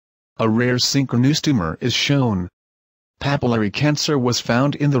A rare synchronous tumor is shown. Papillary cancer was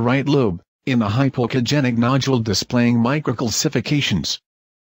found in the right lobe, in a hypoechogenic nodule displaying microcalcifications.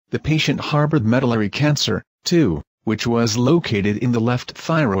 The patient harbored medullary cancer, too, which was located in the left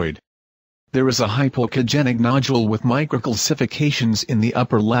thyroid. There is a hypoechogenic nodule with microcalcifications in the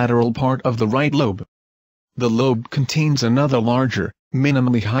upper lateral part of the right lobe. The lobe contains another larger,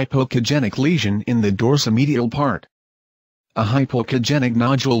 minimally hypoechogenic lesion in the dorsomedial part. A hypoechogenic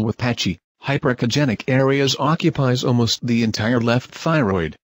nodule with patchy, hyperechogenic areas occupies almost the entire left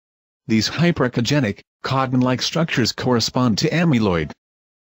thyroid. These hyperechogenic, cotton-like structures correspond to amyloid.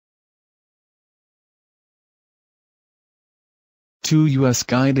 2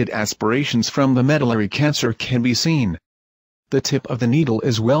 US-guided aspirations from the medullary cancer can be seen. The tip of the needle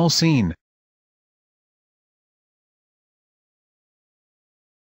is well seen.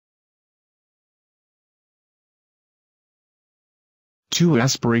 Two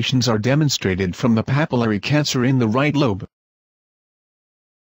aspirations are demonstrated from the papillary cancer in the right lobe.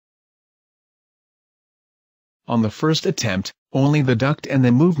 On the first attempt, only the duct and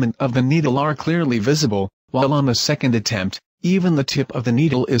the movement of the needle are clearly visible, while on the second attempt, even the tip of the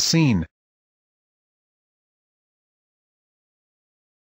needle is seen.